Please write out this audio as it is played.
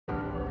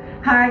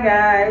Hi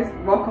guys,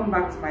 welcome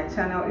back to my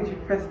channel. If it's your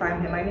first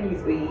time here, my name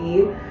is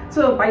Onyinye.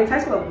 So by the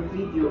title of the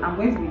video, I'm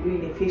going to be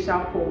doing a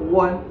facial for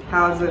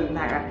 1,000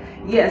 naira.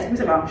 Yes,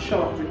 because I'm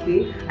short,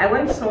 okay? I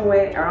went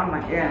somewhere around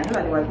my area and I know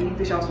that they were doing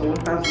facials for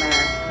 1,000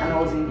 naira and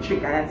I was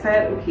intrigued. I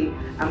decided, okay,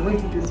 I'm going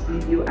to do this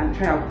video and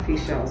try out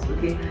facials,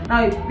 okay?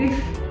 Now a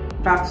brief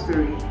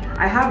backstory.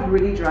 I have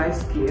really dry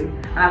skin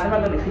and I've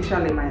never done a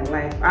facial in my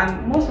life,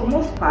 and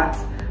most parts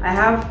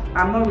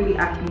I'm not really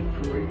acne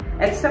prone,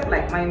 except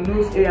like my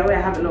nose area where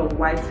I have a lot of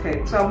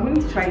whitehead. So I'm going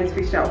to try this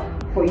facial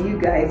for you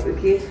guys,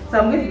 okay? So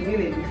I'm going to be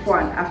doing it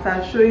before and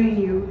after, showing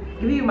you,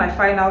 giving you my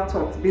final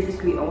thoughts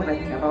basically on what I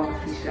think about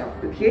the facial,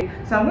 okay?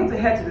 So I'm going to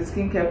head to the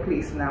skincare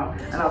place now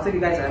and I'll take you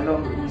guys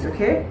along with me,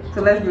 okay? So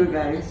let's go,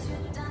 guys.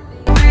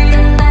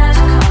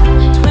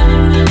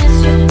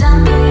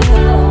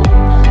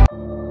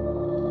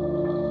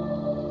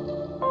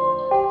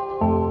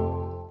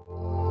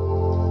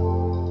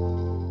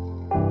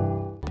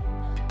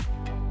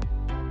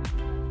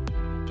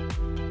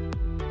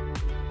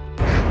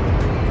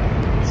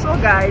 So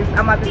guys,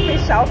 I'm at the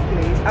facial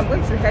place. I'm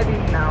going to head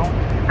in now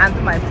and do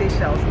my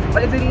facials,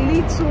 but it's a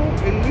little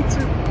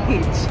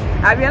hitch.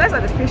 I realized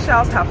that the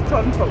facials have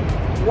turned from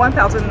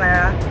 1,000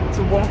 naira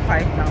to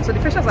 1,500 now. So the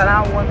facials are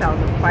now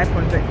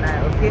 1,500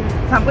 naira, okay?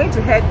 So I'm going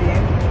to head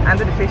in and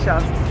do the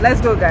facials.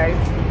 Let's go, guys.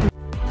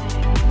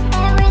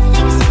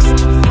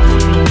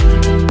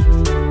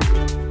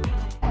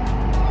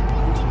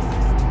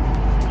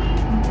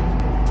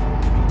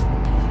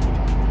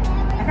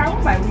 I can't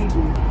move my wig.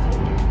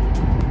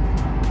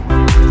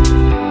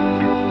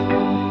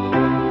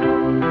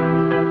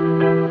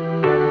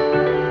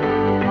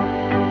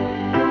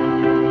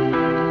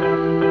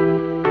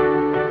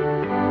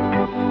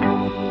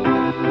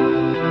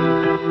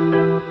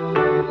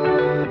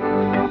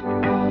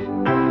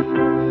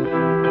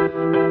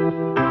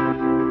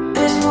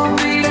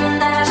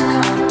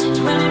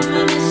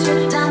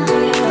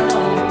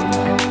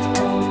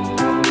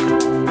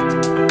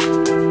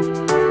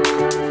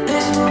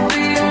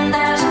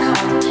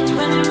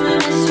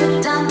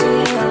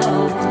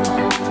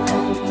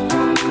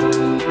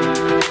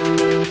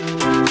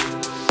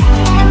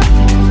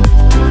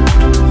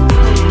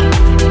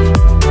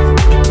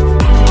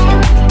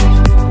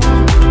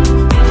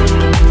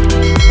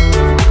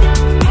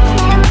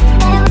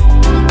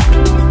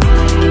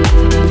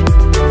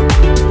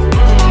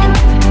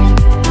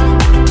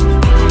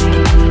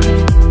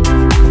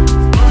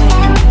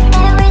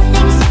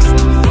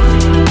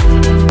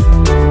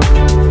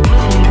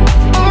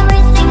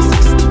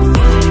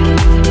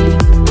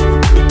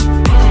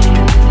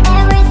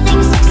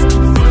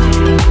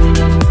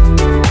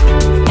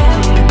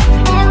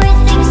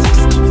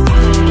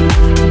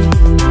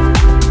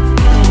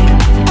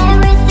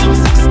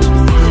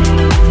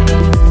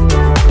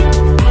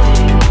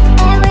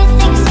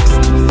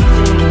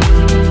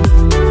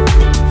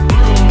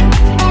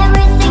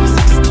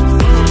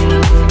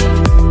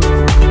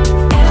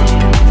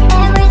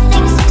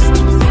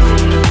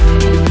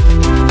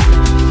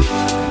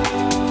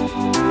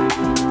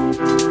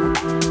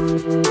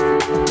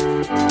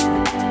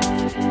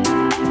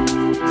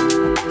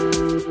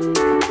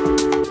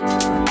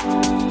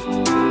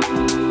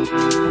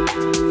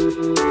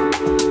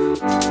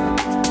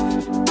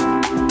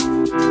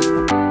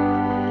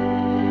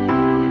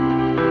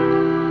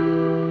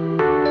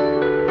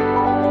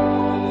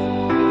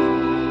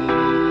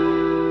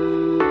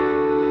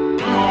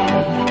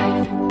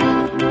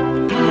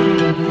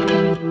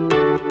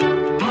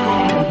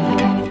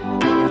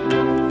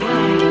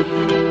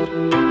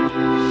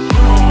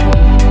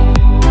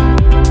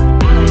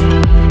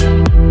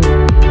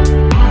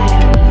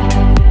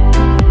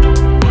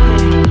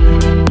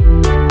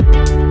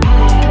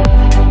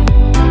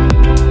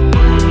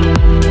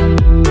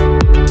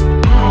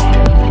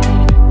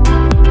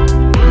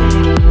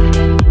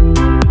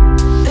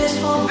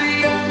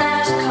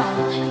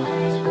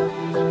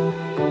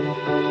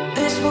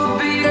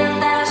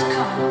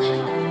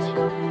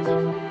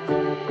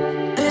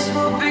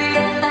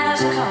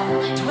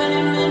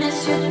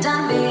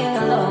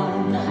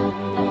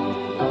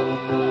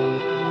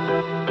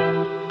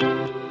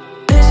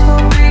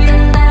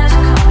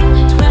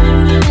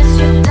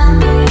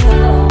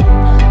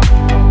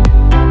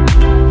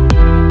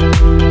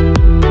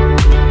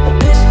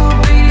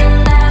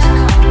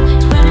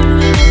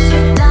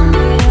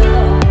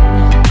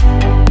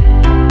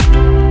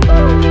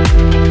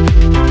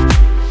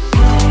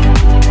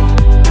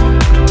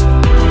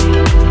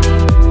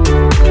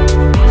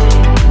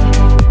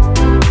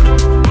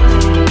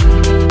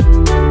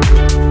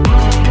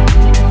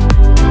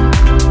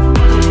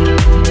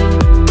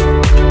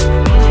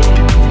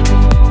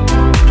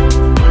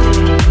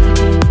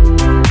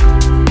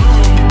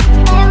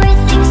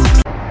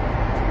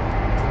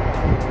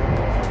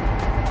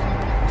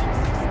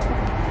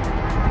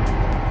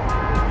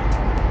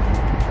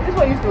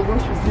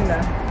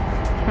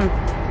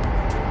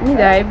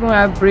 I even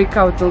have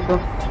breakout also.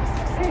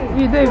 Hey,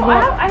 you don't even.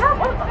 I know.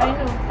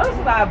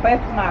 Those are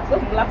birthmarks.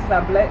 Those glasses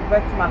are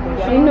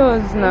birthmarks. She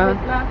knows now.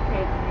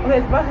 Oh,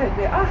 it's blackhead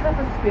there. Ah, that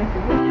is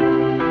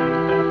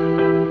painful.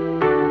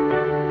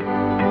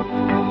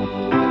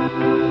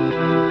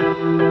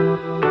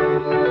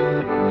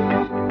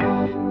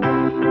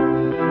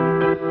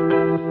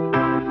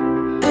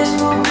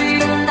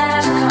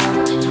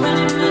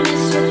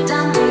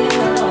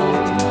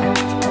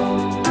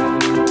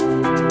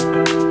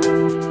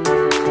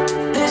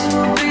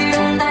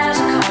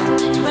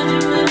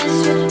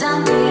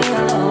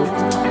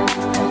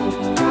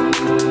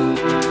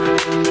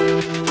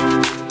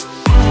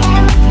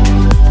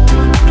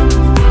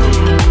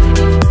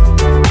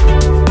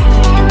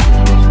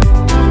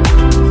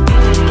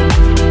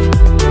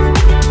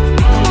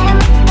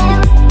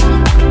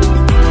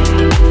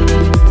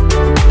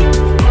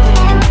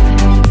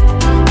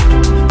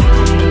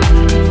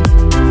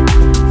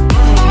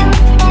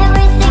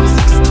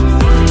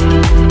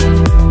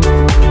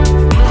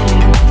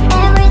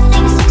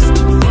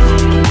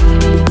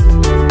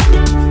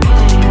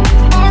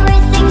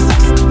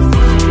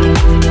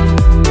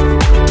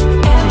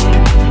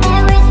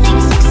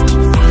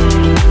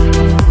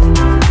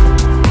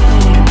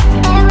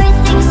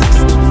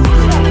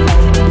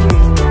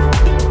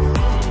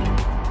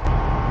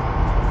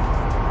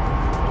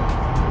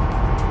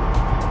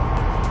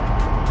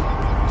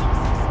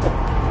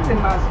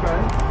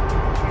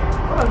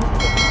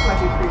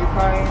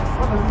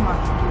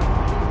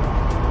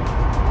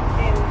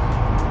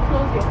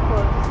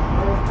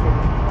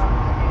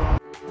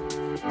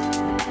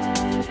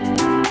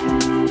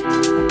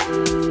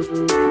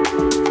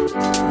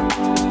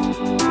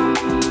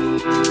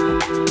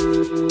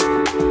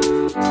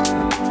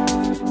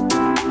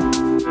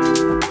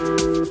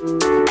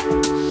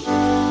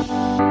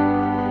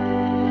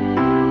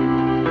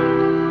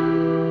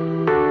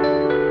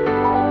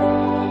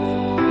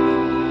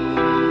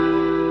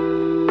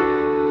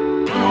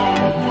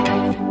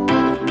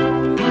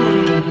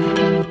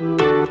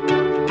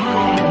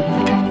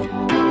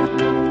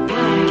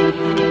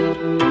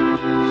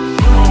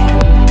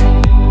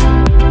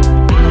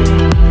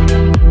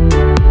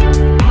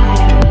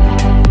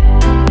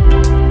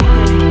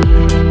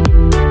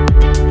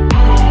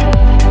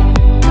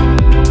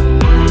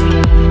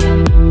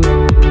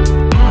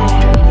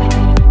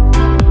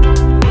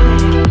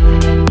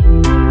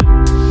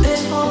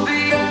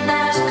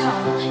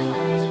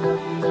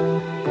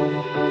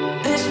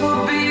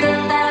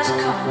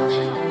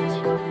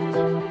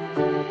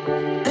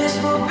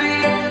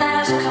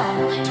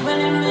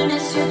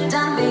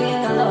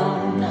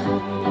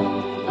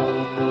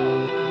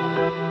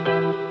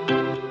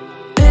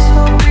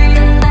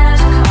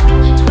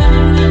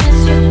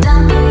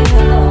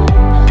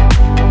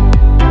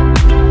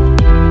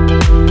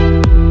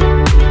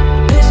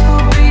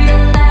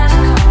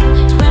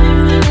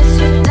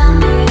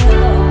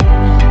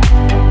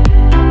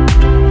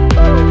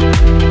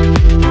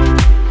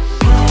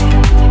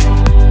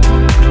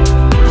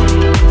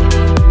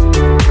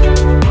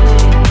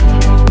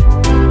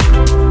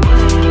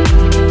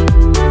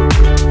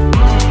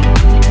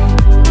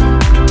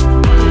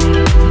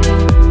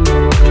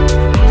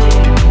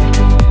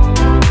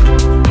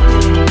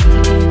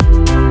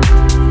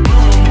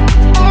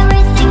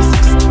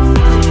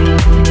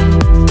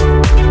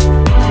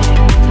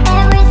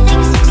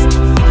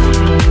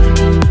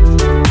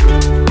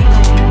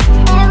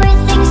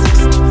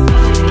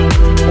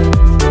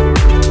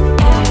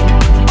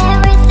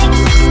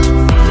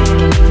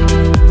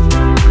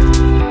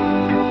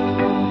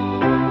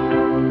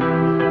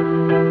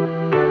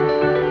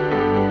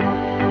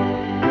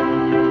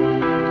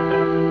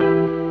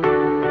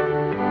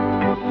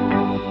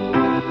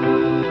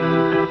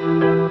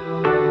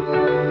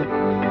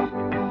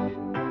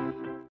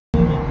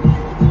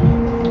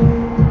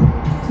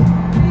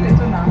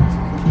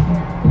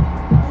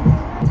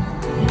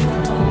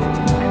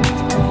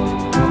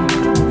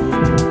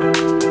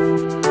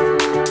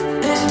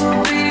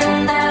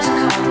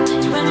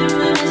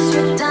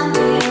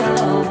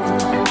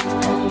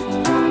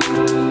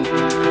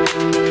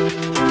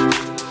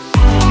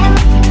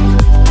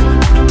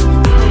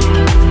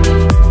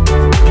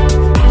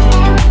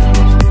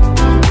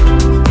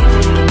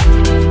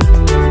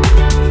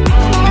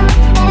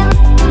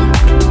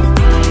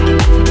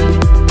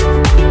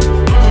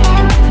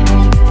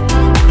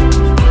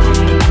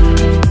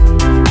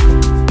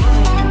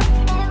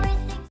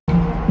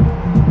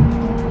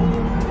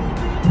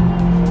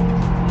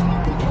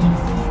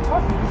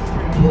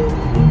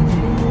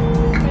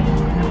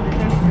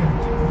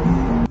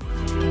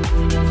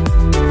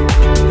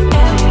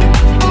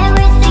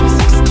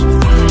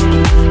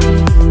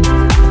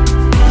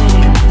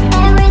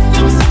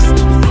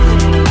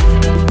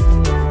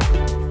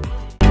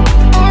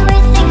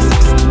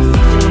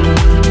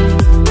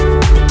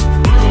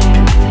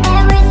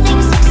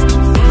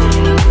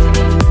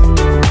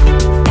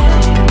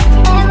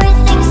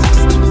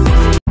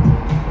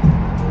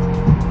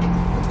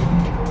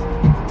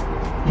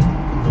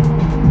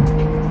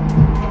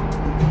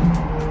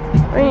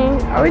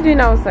 Are we doing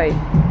outside?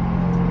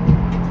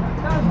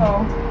 That's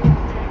all.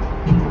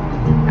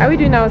 Are we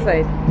doing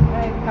outside? You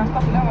can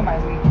stop it on my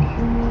week.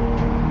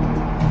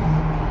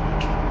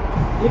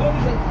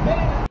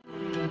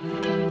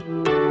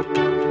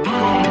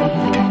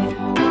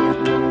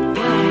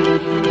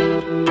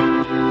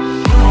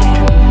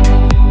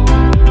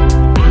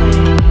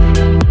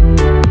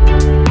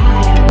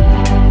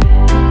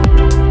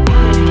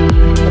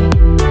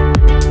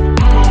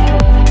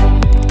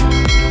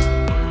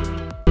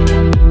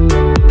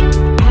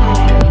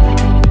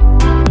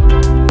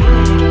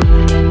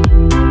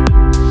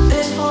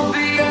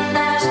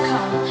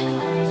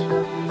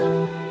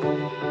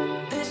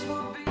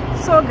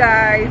 So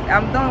guys,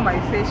 I'm done with my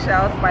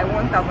facials, my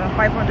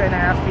 1,500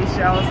 naira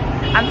facials,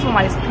 and so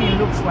my skin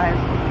looks like,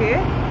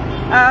 okay?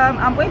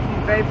 I'm going to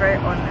be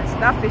very honest.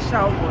 That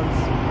facial was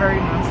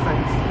very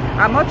nonsense.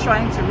 I'm not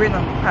trying to rain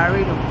on the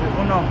parade of the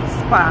owner of the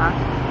spa,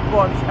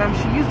 but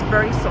she used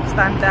very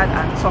substandard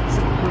and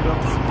toxic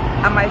products,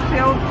 and my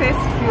face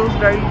feels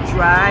very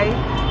dry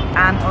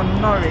and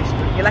unnourished.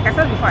 Okay, like I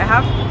said before, I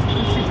have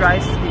pretty dry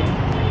skin,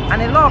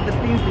 and a lot of the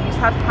things they use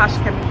have harsh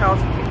chemicals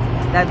in it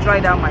that dry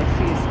down my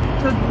face.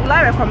 So will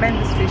I recommend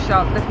this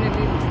facial?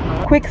 Definitely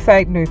no. Quick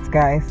side note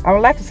guys, I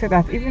would like to say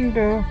that even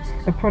though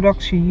the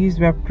products she used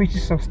were pretty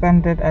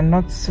substandard and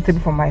not suitable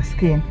for my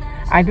skin,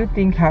 I do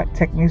think her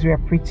techniques were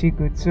pretty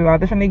good, so I'll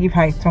definitely give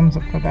her a thumbs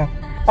up for that.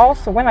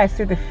 Also, when I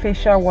say the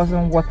facial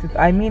wasn't worth it,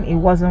 I mean it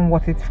wasn't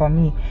worth it for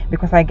me,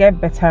 because I get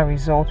better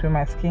results with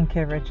my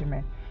skincare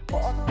regimen.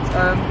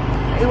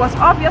 It was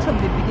obvious from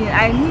the beginning.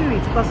 I knew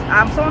it because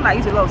I'm someone that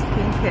uses a lot of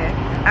skincare,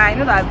 and I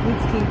know that good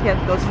skincare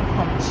doesn't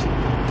come cheap.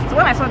 So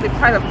when I saw the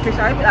price of the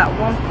facial, even at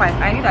 1.5,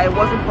 I knew that it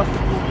wasn't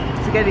possible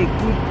to get a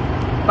good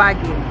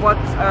bargain.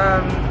 But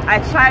I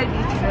tried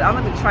it, I'm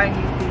going to try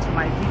new things for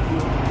my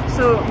video.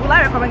 So will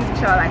I recommend this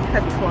facial like I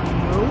said before?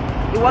 No,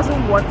 it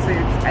wasn't worth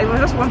it. It was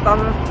just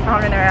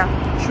 1,500 naira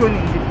thrown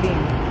in the bin.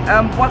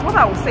 But what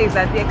I would say is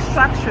that the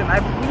extraction, I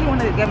really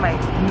wanted to get my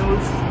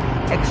nose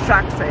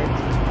extracted,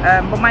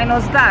 but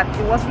minus that,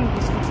 it wasn't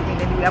useful to me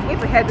in any way. I'm going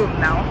to head home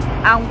now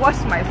and wash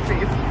my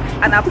face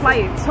and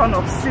apply a ton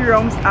of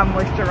serums and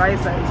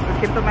moisturizers.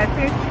 Okay, so my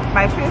face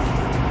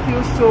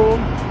feels so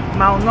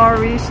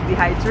malnourished,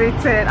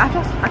 dehydrated. I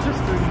just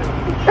don't know.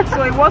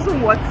 So it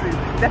wasn't worth it.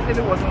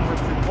 Definitely wasn't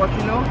worth it. But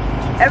you know,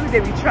 every day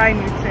we try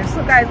new things.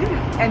 So guys, if you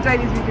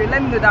enjoyed this video,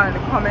 let me know down in the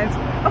comments.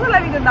 Also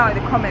let me know down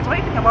in the comments what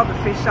do you think about the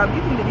facial. Do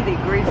you think they did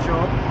a great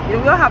job? You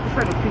know, we all have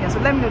different opinions, so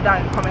let me know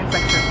down in the comment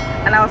section,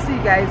 and I'll see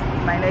you guys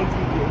in my next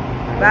video.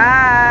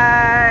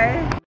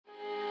 Bye.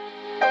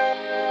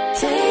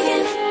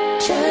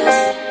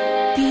 Just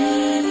be.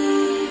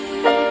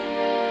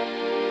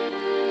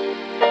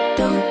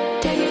 Don't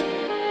take it.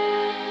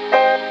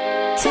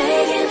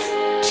 Take it.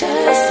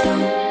 Just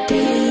don't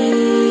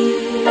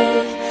be.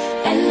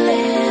 And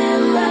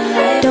live my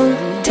life.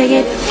 Don't take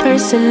it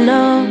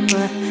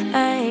personal.